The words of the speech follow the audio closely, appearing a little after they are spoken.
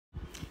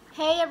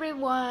Hey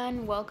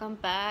everyone, welcome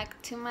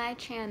back to my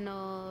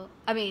channel.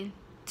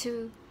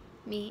 To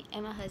me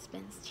and my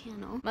husband's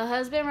channel. My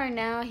husband right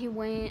now, he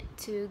went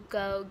to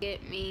go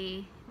get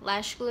me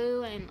lash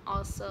glue and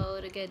also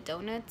to get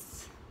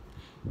donuts.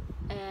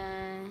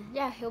 And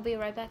yeah, he'll be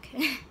right back.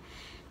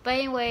 But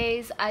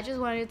anyways, I just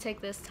wanted to take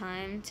this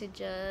time to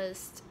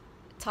just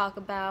talk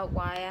about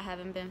why I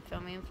haven't been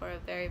filming for a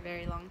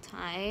very long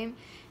time.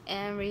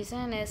 And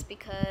reason is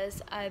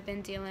because I've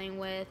been dealing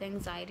with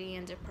anxiety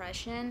and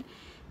depression.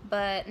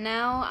 But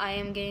now I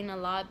am getting a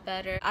lot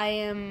better. I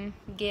am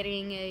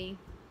getting a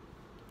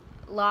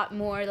lot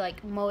more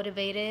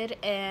motivated,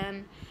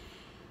 and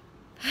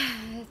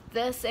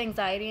this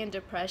anxiety and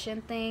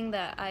depression thing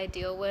that I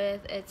deal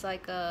with, it's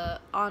like a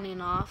on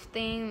and off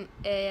thing.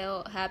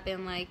 It'll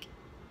happen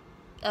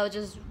it'll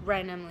just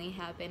randomly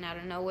happen out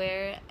of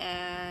nowhere,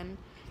 and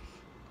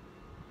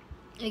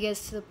it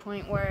gets to the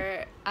point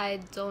where I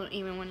don't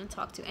even want to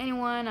talk to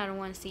anyone. I don't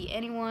want to see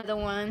anyone. The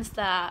ones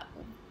that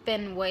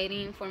been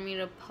waiting for me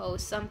to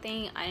post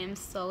something, I am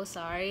so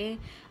sorry.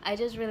 I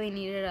just really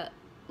needed a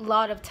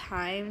lot of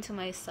time to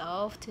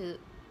myself to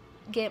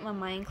get my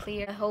mind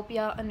clear. I hope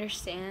y'all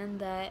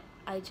understand that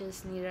I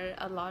just needed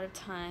a lot of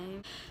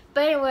time.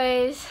 But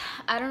anyways,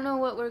 I don't know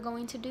what we're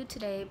going to do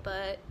today,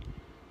 but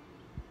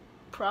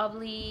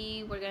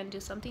probably we're gonna do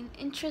something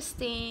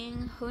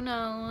interesting. Who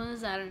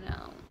knows? I don't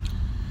know.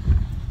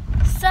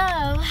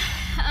 So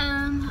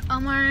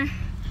Omar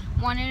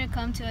wanted to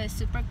come to a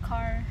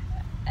supercar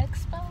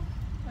expo,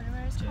 whatever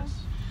it's called.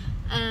 Yes.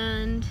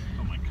 And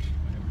oh my gosh,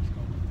 whatever it's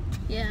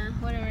called. Yeah,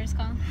 whatever it's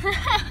called.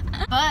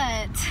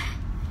 But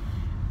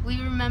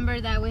we remember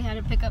that we had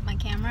to pick up my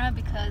camera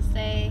because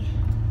they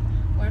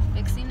were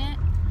fixing it.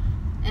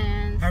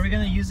 And how are we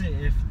gonna use it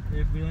if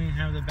we don't even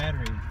have the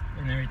battery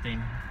and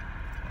everything?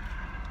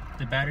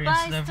 The battery and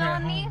stuff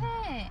at home. I still need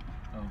it.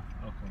 Oh,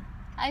 okay.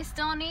 I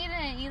still need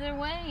it either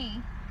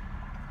way.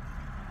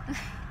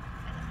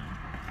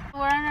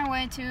 We're on our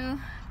way to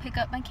pick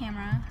up my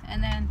camera,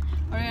 and then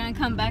we're gonna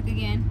come back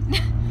again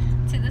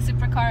to the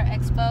supercar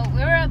expo. We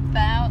were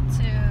about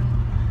to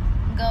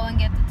go and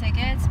get the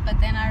tickets, but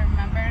then I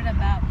remembered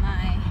about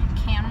my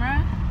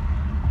camera,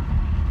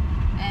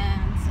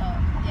 and so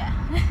yeah,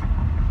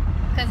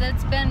 because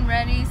it's been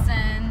ready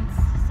since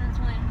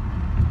when?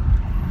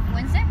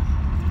 Wednesday?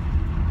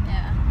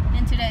 Yeah,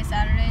 and today's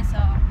Saturday,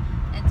 so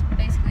it's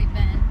basically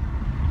been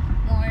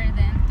more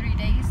than 3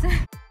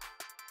 days.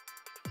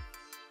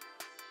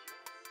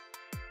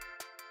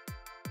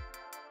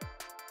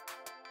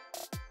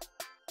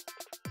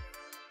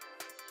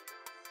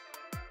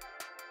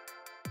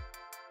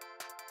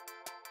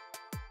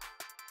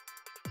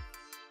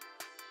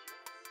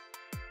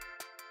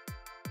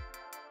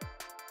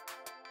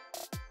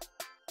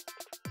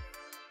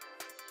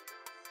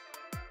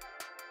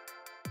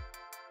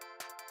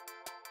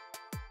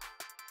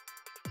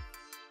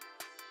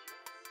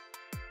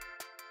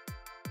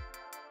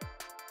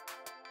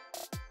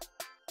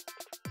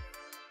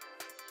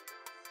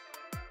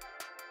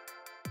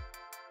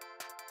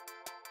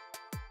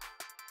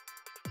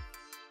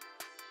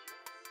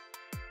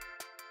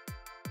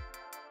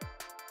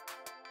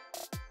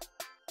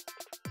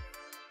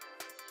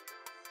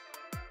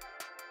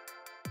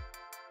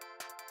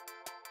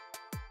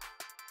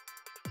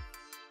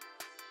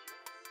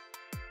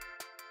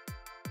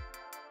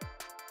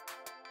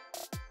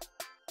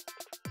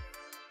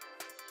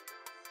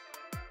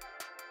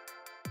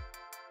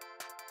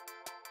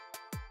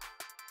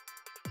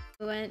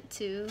 We went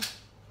to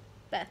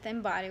Bath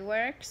and Body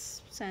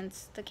Works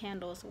since the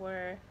candles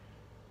were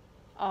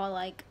all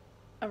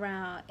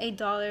around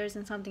 $8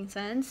 and something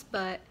cents,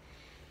 but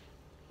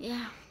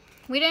yeah,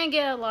 we didn't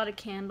get a lot of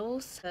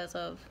candles because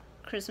of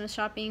Christmas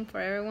shopping for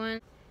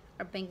everyone.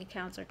 Our bank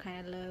accounts are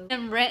kind of low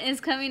and rent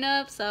is coming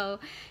up, so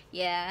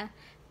yeah,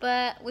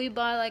 but we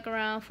bought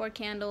around 4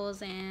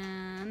 candles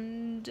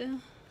and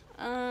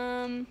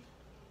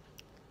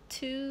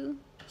 2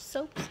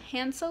 soaps,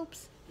 hand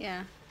soaps.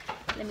 Yeah,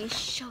 let me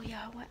show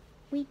y'all what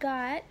we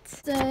got.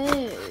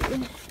 So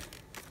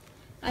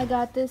I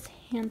got this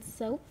hand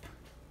soap.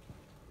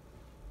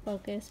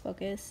 Focus.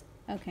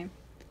 Okay,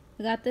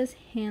 we got this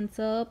hand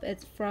soap.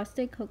 It's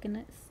frosted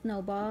coconut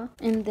snowball,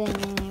 and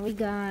then we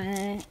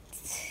got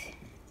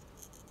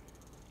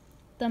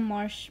the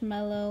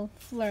marshmallow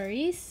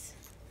flurries.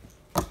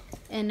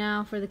 And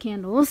now for the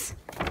candles.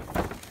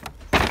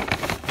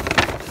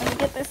 Let me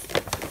get this.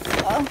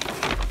 Oh,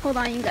 hold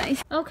on, you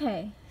guys.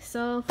 Okay,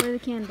 so for the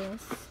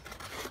candles,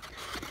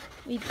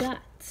 we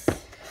got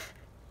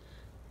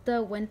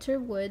the Winter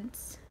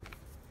Woods,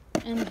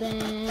 and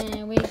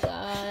then we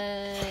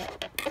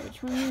got,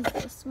 which one is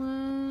this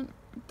one?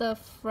 The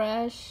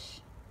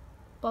Fresh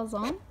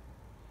Balsam.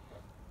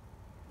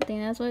 I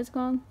think that's what it's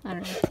called. I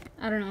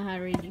don't know how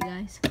to read, you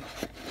guys.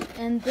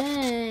 And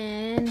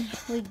then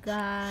we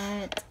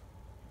got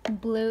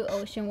Blue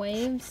Ocean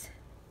Waves,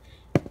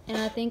 and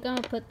I think I'm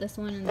gonna put this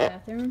one in the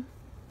bathroom.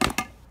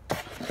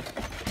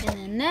 And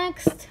then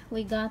next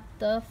we got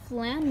the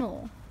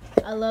flannel.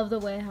 I love the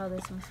way how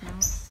this one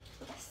smells.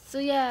 So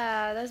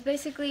yeah, that's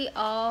basically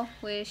all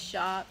we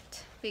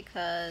shopped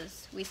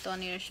because we still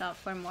need to shop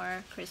for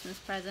more Christmas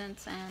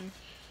presents, and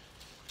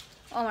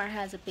Omar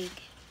has a big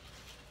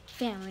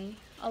family,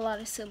 a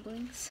lot of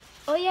siblings.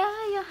 Oh yeah,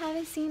 you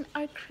haven't seen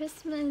our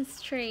Christmas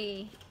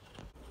tree.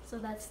 So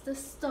that's the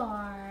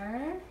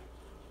star.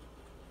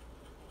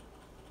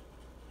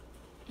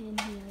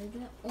 And here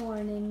are the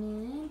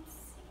ornaments.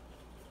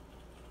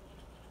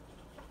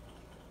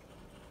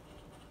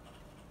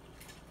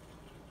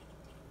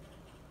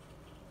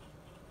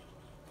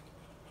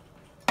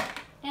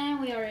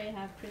 And we already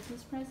have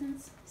Christmas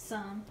presents.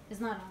 Some, it's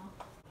not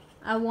all.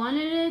 I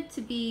wanted it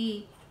to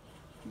be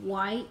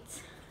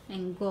white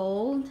and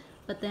gold,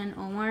 but then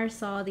Omar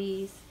saw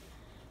these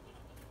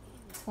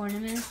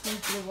ornaments,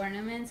 these blue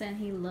ornaments, and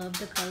he loved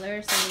the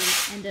color,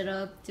 so we ended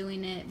up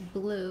doing it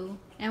blue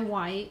and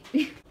white.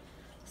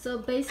 So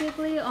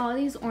basically all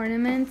these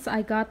ornaments,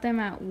 I got them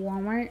at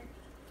Walmart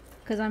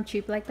because I'm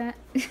cheap like that.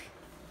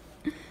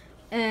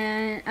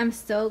 And I'm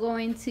still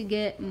going to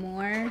get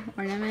more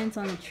ornaments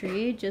on the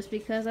tree just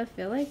because I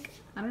feel like,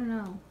 I don't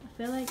know, I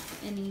feel like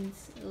it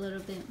needs a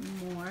little bit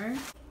more.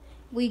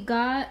 We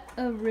got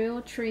a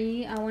real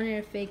tree. I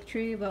wanted a fake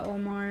tree, but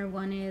Omar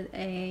wanted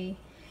a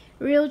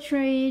real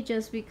tree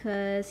just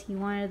because he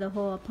wanted the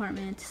whole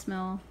apartment to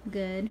smell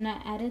good. And I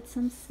added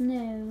some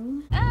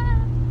snow.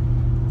 Ah,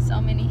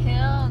 so many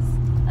hills.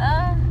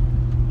 Ah.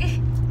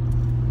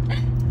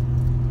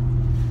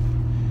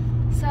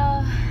 So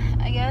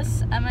I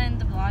guess I'm gonna end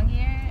the vlog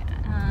here.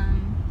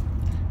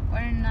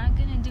 We're not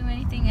gonna do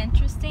anything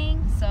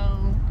interesting,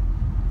 so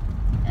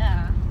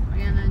yeah,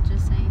 we're gonna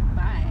just say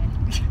bye.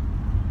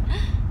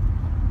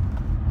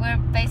 We're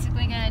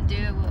basically gonna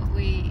do what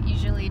we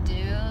usually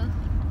do,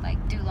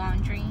 like do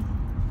laundry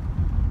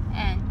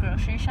and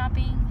grocery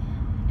shopping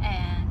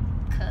and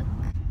cook.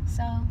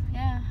 So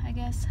yeah, I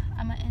guess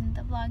I'm gonna end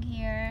the vlog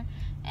here,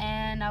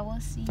 and I will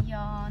see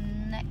y'all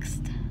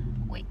next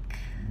week.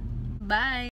 Bye.